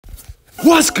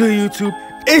What's good, YouTube?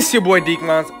 It's your boy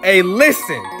Deekmons. Hey,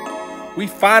 listen, we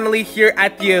finally here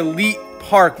at the Elite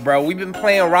Park, bro. We've been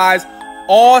playing Rise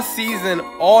all season,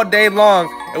 all day long,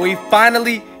 and we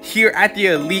finally here at the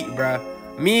Elite, bro.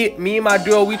 Me and my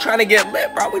duo, we trying to get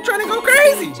lit, bro. We trying to go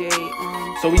crazy.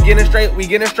 So we getting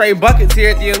straight buckets here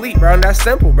at the Elite, bro. And that's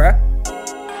simple, bro.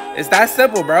 It's that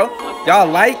simple, bro. Y'all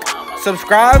like,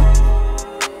 subscribe,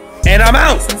 and I'm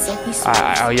out.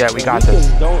 Oh yeah, we got this.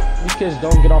 These kids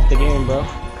don't get off the game, bro.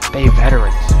 They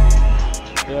veterans.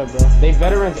 Yeah, bro. They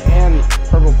veterans and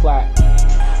purple flat.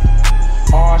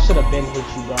 Oh, I should have been hit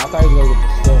you, bro. I thought you was gonna get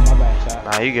the skill. My bad, chat.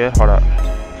 Nah, you good. Hold up.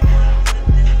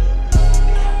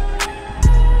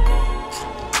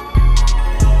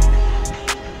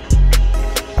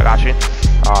 I got you.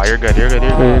 Oh, you're good. You're good.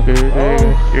 You're good. You're good.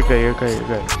 You're good. You're good. You're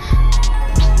good.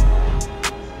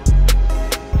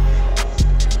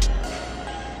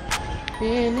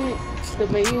 In it, the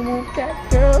way you move that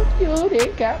girl, you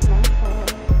did got my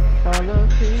heart. All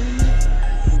of me,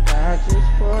 I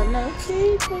just wanna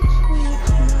see what you.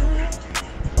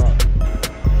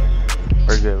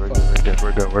 We're good. We're good. We're good.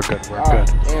 We're good. We're good. We're good.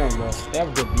 Damn, bro. They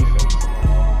have good defense.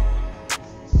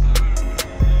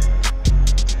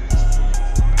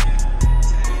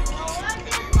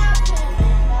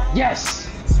 Yes!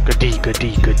 Good D. Good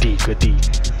D. Good D. Good D.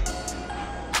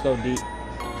 Let's go deep.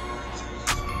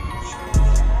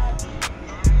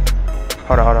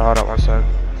 Hold on. Hold on. Hold on. One sec.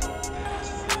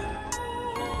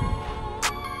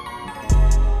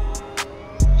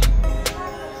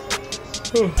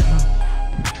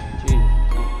 Jeez.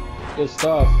 Good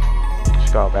stuff.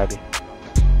 Let's go, baby.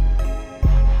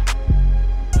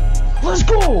 Let's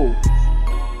go!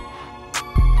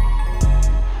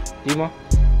 Dima.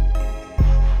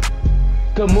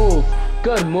 Good move.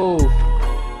 Good move.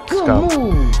 Good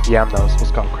move. Yeah, I'm those.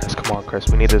 Let's go, Chris. Come on, Chris.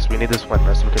 We need this. We need this win,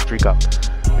 bro, so we can streak up.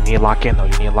 We need to lock in, though.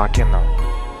 You need to lock in, though.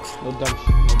 No dumb shit.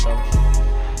 No dumb shit.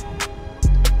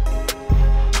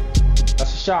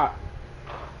 That's a shot.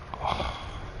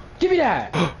 Give me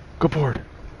that. Good board.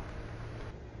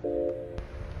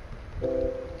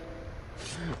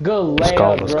 Good layup, Let's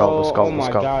go. Let's bro. go. Let's go. Oh my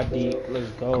Let's go. God, D.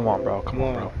 Let's go. Come on, bro. Come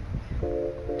on, bro.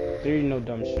 There ain't no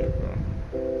dumb shit, bro.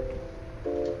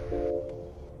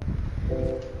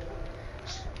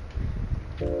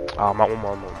 I'm at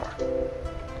one more.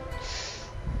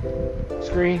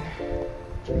 Screen.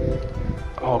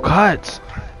 Oh, cuts.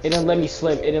 It didn't let me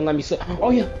slip. It didn't let me slip. Oh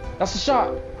yeah, that's a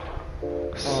shot.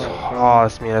 Oh,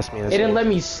 that's me. That's me. That's It didn't me. let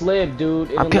me slip,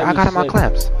 dude. I got him on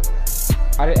clamps.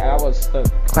 I was stuck.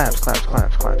 Clamps.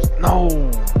 No.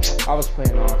 I was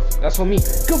playing off. That's on me.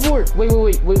 Good board. Wait. Oh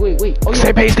yeah.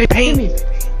 Stay paid. Hit me.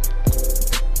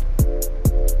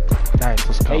 Nice.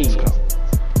 Let's go. Hey. Let's go.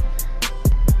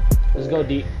 Let's go,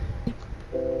 D.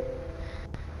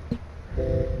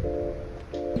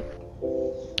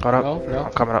 Hold up. No.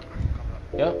 I'm coming up.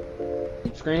 Yep.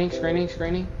 Screening.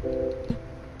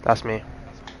 That's me.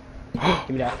 Give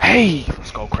me that. Hey.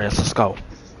 Let's go, Chris. Let's go.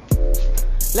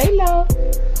 Lay low.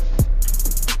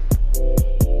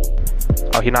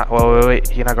 Oh, he not. Wait.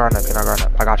 He not guarding up.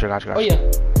 I got you. Oh yeah.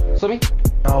 Slip me.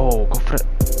 No. Go for it.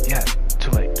 Yeah.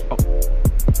 Too late. Oh.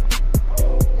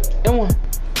 M1.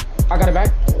 I got it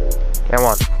back. And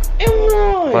one.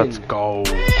 M1. Let's go,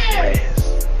 Chris.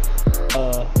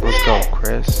 Let's go,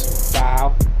 Chris.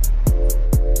 Foul.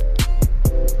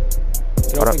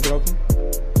 Get open.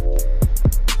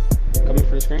 Coming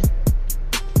for the screen.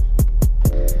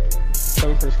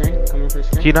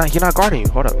 He not guarding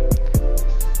you. Hold up.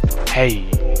 Hey.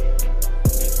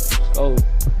 Oh.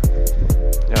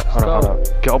 Yeah. Hold up.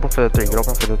 Get open for the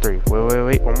three.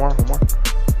 Wait. One more.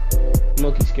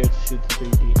 Monkey scared to shoot the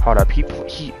 3D. Hold up.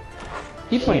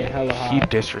 He playing hella high. He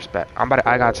disrespect.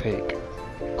 I gotta take.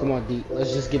 Come on, D.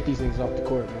 Let's just get these things off the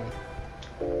court, man.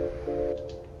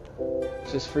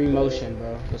 It's just free motion,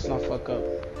 bro. Let's not fuck up.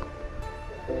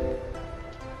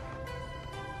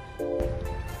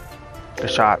 Good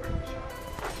shot.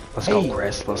 Let's go,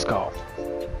 Chris. Let's go.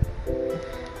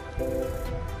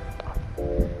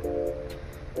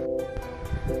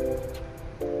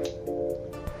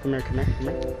 Come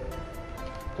here.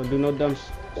 Don't do no dumb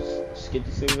just get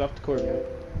these things off the court, man.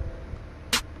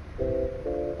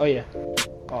 Oh yeah.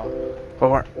 Oh. One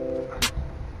more.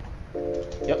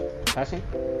 Yep. Passing.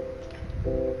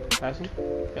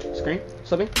 Yep. Screen.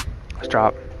 Slipping. Let's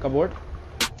drop. Go board.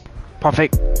 Pump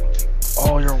fake.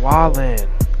 Oh, you're wildin'.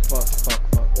 Fuck.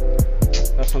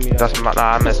 That's on me.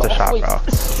 Nah, I missed the shot, bro.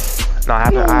 No, I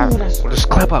haven't. Just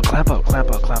clamp up. Okay.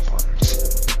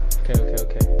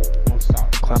 Won't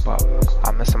stop. Clamp up.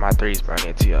 I'm missing my threes, bro. I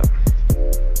need to tee up.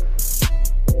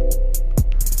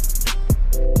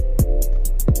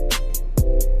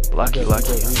 Lucky. We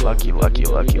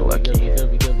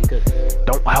good.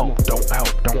 Don't help.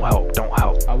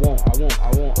 I won't.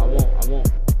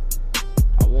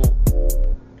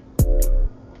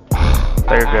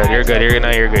 You're good.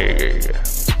 You're good.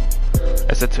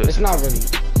 It's a 2. It's not really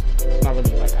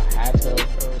like a hat to.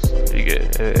 You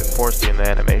get it forced you in the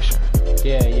animation.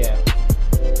 Yeah.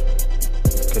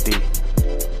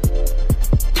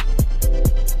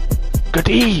 Good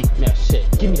D. Yeah, shit.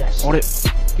 Give me that shit. Hold it.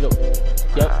 Get up.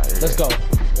 Yep. Let's go.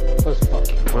 Let's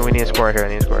fucking. We need to score here.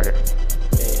 Yeah.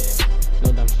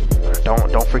 No dumb shit.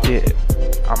 Don't forget.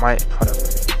 I might. Hold up.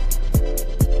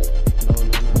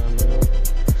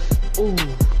 No. Ooh.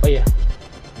 Oh yeah.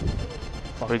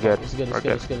 We good. It's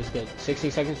good.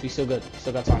 16 seconds. We still good.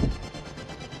 Still got time.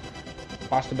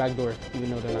 Watch the back door, even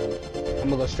though they're not. I'm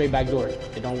gonna go straight back door.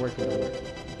 If it don't work, it don't work.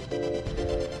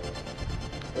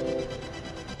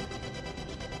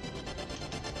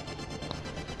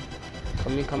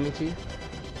 Coming to you.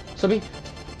 Subby.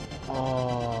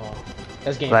 Oh,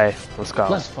 that's game. Play. Let's go.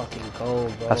 Let's fucking go,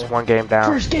 bro. That's 1 game down.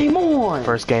 First game on.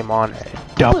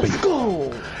 W. Let's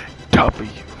go. W.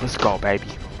 Let's go, baby.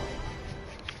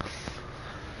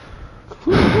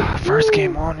 First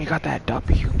game on. We got that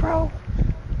W, bro.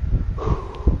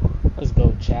 Let's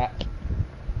go, chat.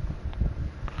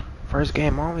 First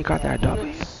game on. We got that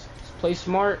W. Let's play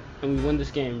smart and we win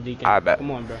this game, Deacon. I bet.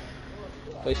 Come on, bro.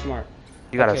 Play smart.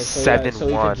 You got a so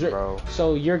 7-1, bro.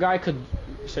 So your guy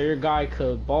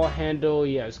could ball handle.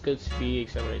 He has good speed,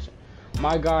 acceleration.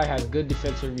 My guy has good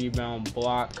defensive rebound,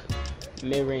 block,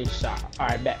 mid-range shot. All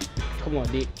right, bet. Come on,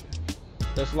 Deep.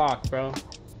 Let's lock, bro.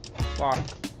 Let's lock.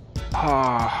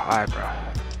 Alright, bro.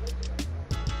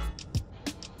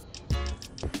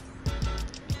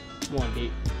 Come on,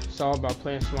 Deep. It's all about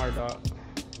playing smart, dog.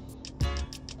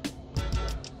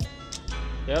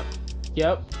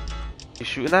 Yep. You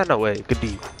shooting that? No way. Good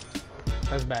D.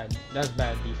 That's bad. That's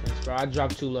bad defense, bro. I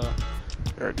dropped too low.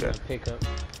 Very good. Pick up.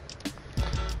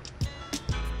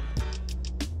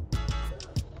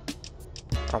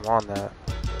 I'm on that.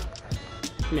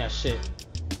 Give me that shit.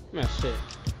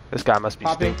 This guy must be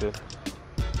Popping. stupid.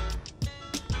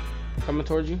 Coming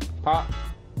towards you. Pop.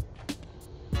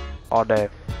 All day.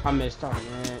 I missed. Oh,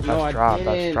 man. No, I drop,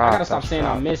 didn't. drop, I gotta stop that's saying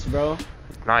drop. I missed, bro.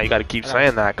 Nah, you gotta keep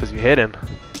saying that because you hitting.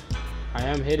 I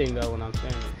am hitting, though, when I'm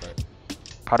saying it, but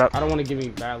Caught up. I don't want to give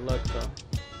you bad luck, though.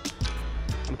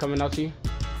 I'm coming out to you.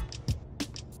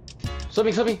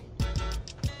 Slipping.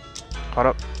 Caught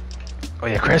up. Oh,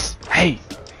 yeah, Chris. Hey.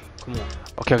 Come on.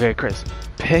 Okay, Chris.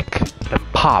 Pick and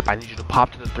pop. I need you to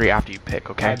pop to the 3 after you pick,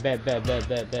 okay? All right,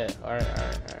 bet. All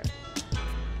right.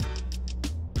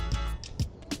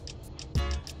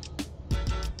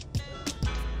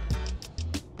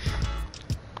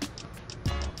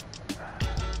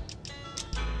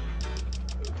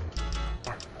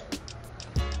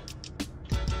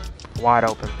 Wide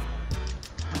open.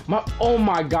 Oh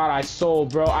my god, I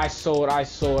sold, bro. I sold so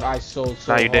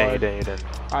No, you hard. didn't.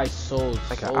 I sold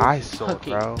Like so I sold,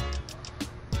 fucking- bro.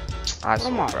 What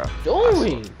am I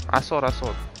doing? I sold.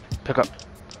 Pick up.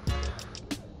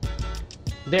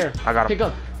 There. I got him. Pick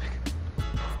up.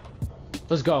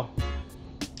 Let's go.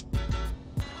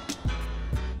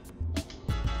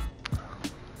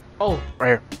 Oh, Right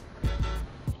here.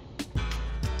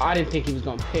 I didn't think he was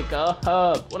gonna pick up.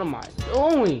 What am I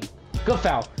doing? Good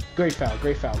foul. Great foul.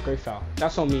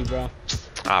 That's on me, bro.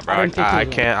 Bro. I didn't think he I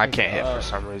was can't gonna hit pick for up.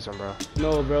 some reason, bro.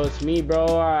 No, bro, it's me,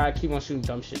 bro. I keep on shooting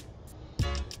dumb shit.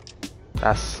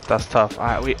 That's tough.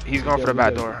 He's going for the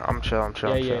back door. I'm chill.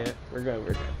 Yeah. We're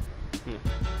good.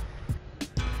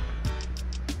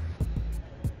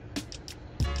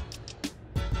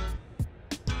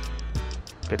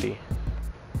 Good D.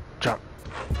 Jump.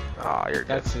 Oh, you're good.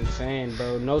 That's insane,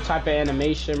 bro. No type of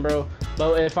animation, bro.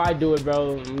 But if I do it,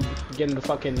 bro, I'm getting the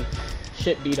fucking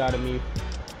shit beat out of me.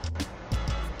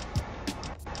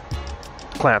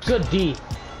 Clamps. Good D.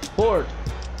 Board.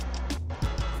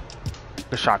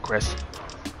 Good shot, Chris.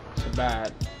 It's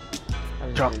bad. I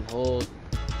just Jump. didn't hold.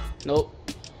 Nope.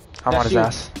 I'm on That's his you.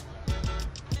 ass.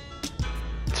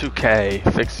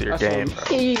 2K. Fix your That's game, what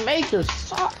bro. He make your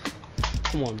shot.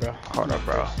 Come on, bro. Hold up,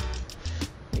 bro.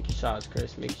 Make your shots,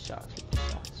 Chris. Make your shots.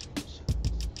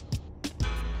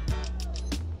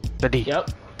 Good D. Yep.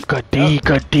 Good D. Yep.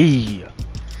 Good D.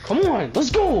 Come on.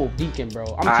 Let's go, Deacon, bro.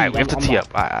 I'm Alright, we have to I'm tee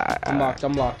locked. up. I'm locked.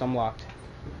 I'm locked.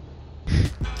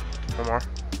 One more.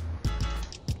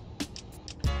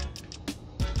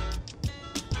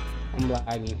 I'm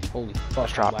lagging. Holy fuck,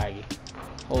 Let's I'm drop. lagging.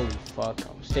 Holy fuck.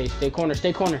 Stay corner.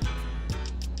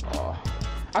 Oh.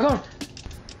 I got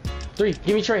 3.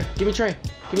 Give me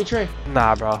Trey.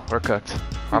 Nah, bro. We're cooked.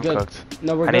 I'm good. cooked.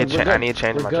 No, we're I good. need to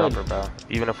change We're my good. jumper, bro.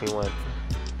 Even if we win.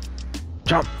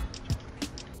 Jump.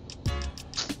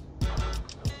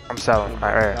 I'm selling. Oh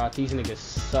Alright. God, these niggas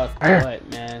suck Right.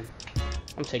 butt, man.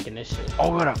 I'm taking this shit.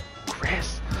 Oh, what up,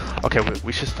 Chris? Okay,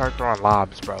 we should start throwing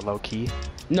lobs, bro. Low key.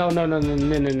 No.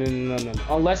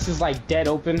 Unless it's like dead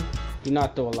open, do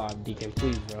not throw a lob, Deacon,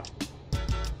 please, bro.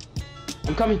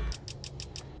 I'm coming.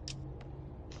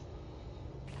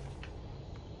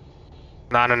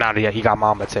 No. Yeah, he got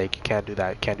mama take. You can't do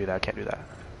that. Can't do that.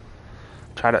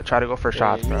 Try to go for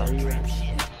shots, bro.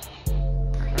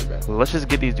 Let's just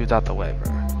get these dudes out the way,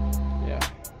 bro. Yeah.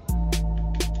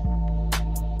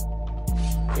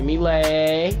 Give me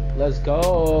lay. Let's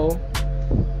go.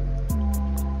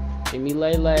 Give me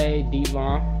lay. Deep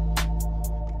long.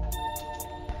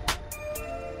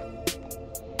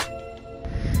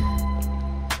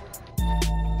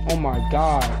 Oh my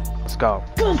God. Let's go.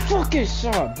 Good fucking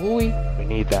shot, boy. We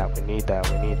need that. Good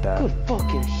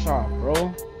fucking shot, bro.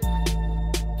 That's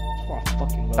why I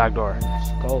fucking love Back you, door. man.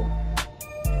 Let's go.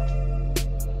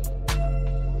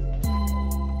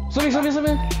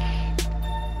 Slipping.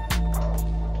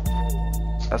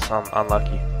 That's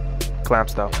unlucky.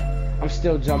 Clamps though. I'm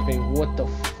still jumping. What the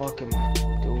fuck am I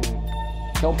doing?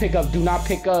 Don't pick up. Do not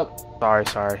pick up.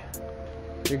 Sorry.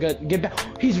 You're good. Get back.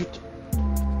 He's.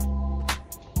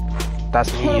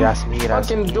 That's me. What am I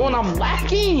fucking doing? I'm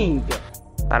lacking.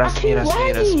 Nah, that's me. That's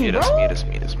me. Let's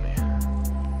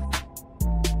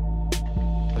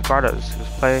guard us.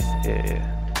 Just play. Yeah.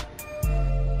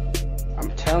 I'm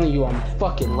telling you, I'm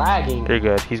fucking lagging. You're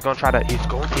good. He's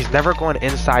never going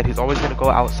inside. He's always gonna go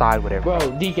outside with everyone.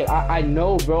 Bro, Deacon, I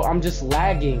know, bro. I'm just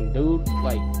lagging, dude.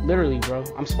 Like, literally, bro.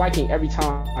 I'm spiking every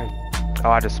time. Oh,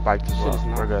 I just spiked as Shit well. is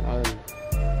not- We're good.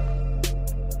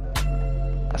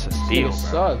 That's a This steal,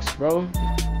 nigga bro. sucks, bro.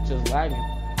 Just lagging.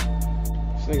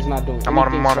 This nigga's not doing I'm on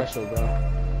him, anything I'm on him. special, bro.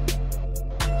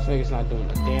 This nigga's not doing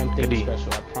a damn thing Good D.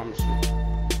 special, I promise you.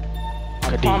 I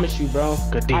Good D. promise you, bro.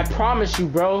 Good D. I promise you,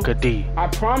 bro. Good D. I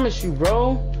promise you,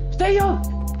 bro. Stay up.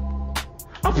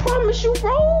 I promise you,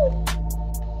 bro.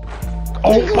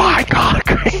 Oh my God,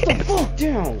 Sit the Chris. fuck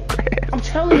down. I'm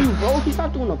telling you, bro. He's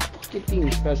not doing a fucking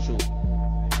thing special.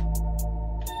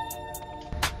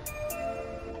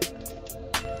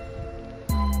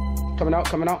 Coming out.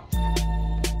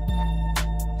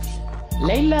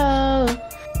 Layla.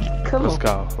 Come Let's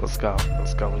on.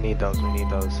 go. We need those.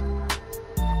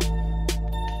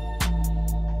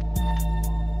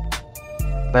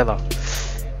 Lay low.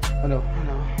 I know.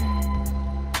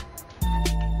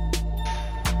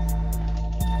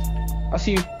 I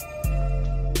see you.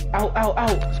 Out.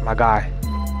 That's my guy.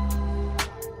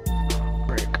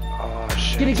 Break. Oh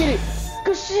shit. Get it.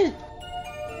 Good shit.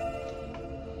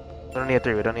 We don't need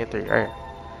a three. Right.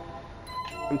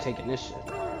 I'm taking this shit.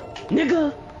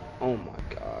 Nigga. Oh my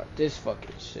God. This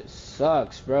fucking shit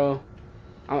sucks, bro.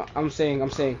 I'm saying.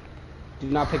 Do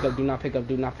not pick up.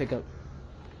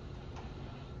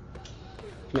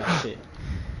 No shit.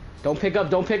 Don't pick up.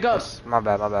 My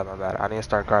bad. I need to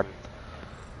start guarding.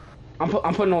 I'm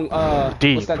putting on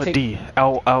D. what's that Put take? D.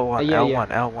 L1. Yeah.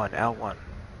 L1.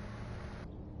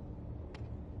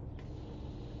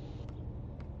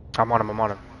 I'm on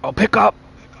him. Oh, pick up.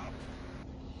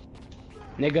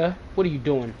 Nigga, what are you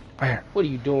doing? Right here. What are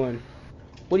you doing,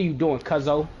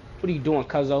 cuzzo?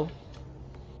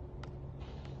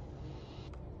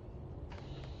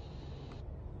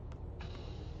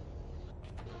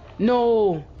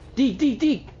 No!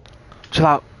 Deep! Chill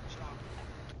out.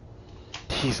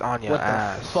 He's on your What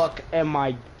ass. the fuck am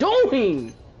I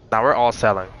doing? Now we're all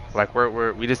selling. Like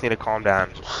we just need to calm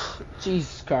down.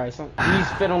 Jesus Christ.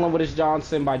 He's fiddling with his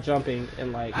Johnson by jumping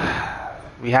and like...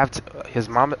 We have to. His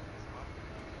mom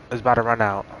is about to run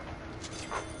out.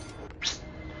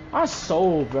 I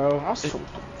sold, bro. I sold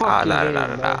the fucking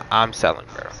No. bro. I'm selling,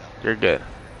 bro. You're good.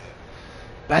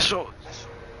 Special.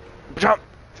 Jump.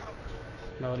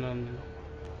 No.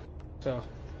 So,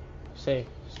 stay.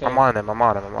 I'm on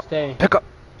him. Stay. Pick up.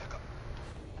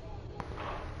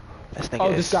 This nigga Oh,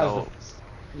 is this guy's so...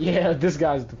 Yeah, this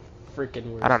guy's the freaking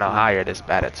worst. I don't know dude. how you're this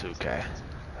bad at 2K.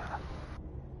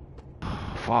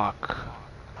 Fuck.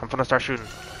 I'm gonna start shooting.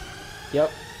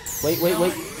 Yep. Wait.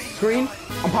 Screen.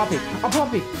 I'm popping.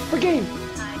 For game.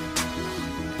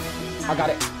 I got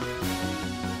it.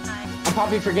 I'm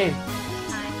popping for game.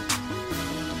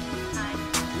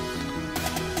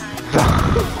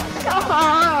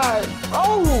 God!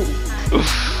 Oh!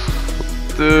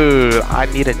 Dude, I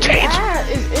need a change. That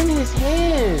is in his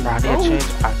hand. Bro, I need a change.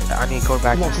 I need to go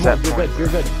back to set point. You're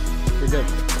good.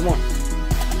 Come on.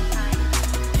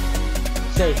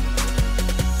 Stay.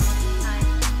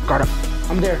 Guard up.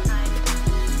 I'm there.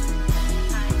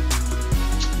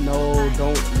 No,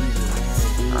 don't leave it there,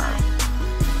 dude.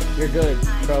 You're good,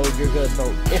 bro. You're good,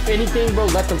 bro. If anything, bro,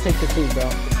 let them take the 2, bro.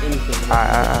 If anything. Bro.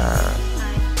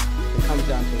 It comes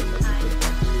down to it. Let them take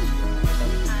that 2, bro.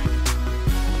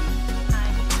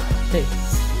 Hey.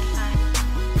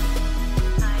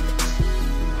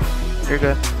 You're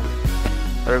good.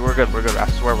 We're good. We're good. I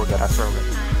swear we're good. I swear we're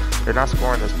good. They're not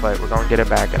scoring this play. We're gonna get it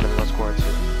back, and then we're gonna score it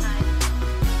too.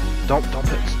 Don't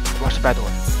pick. Watch the back door.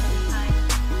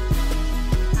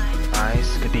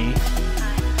 Nice. Good D.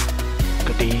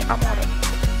 Good D. I'm on it.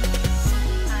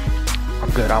 I'm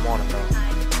good. I'm on it, bro.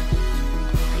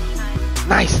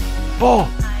 Nice. Ball.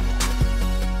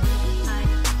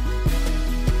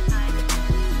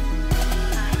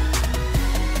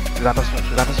 You got the switch.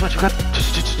 You got the switch. You got.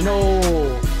 No.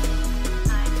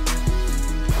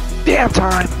 Damn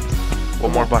time.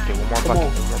 One more bucket. One more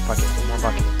bucket. One more bucket. One more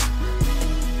bucket.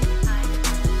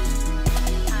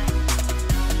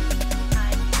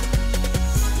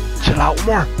 Chill out. One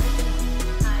more.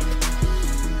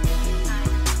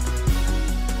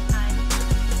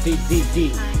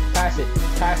 Deep. Pass it.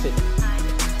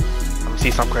 Let me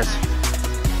see some, Chris.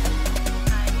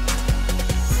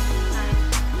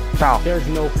 Foul. There's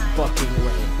no fucking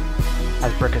way.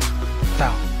 That's Brickers.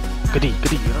 Foul. Good D. You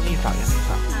don't need foul. You don't need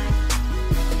foul.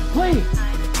 Play.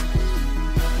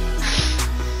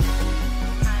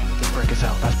 This brick is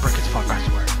out. That's brick as fuck, I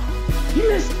swear. You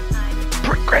missed.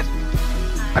 Brick, Chris.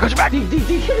 I got you back. D, hit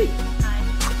me.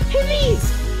 Hit me.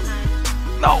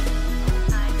 No.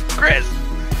 Chris.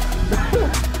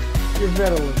 You're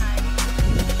veteran.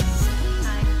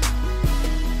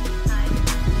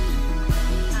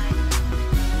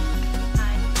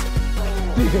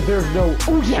 Because there's no.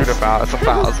 Oh, yes. Shoot a foul. It's a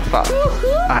foul. It's a foul.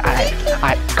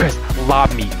 Chris,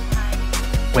 lob me.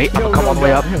 Wait, I'm gonna come all the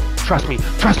way up. Trust me.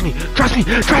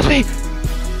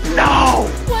 No.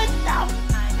 What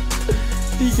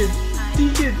the?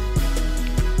 Deacon.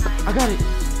 I got it.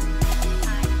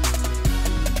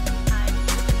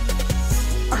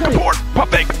 Board.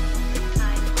 Pump fake.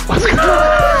 Let's go.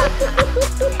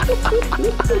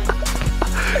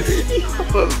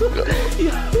 Let's go.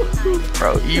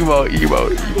 Bro, emo,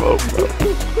 bro.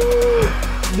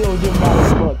 No, they're mad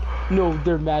as fuck. No,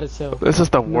 they're mad as hell. This is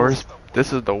the worst.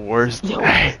 This is the worst. Yo.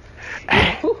 Hey.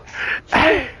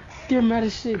 They're mad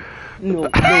as shit. No,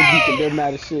 Deacon, they're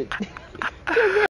mad as shit.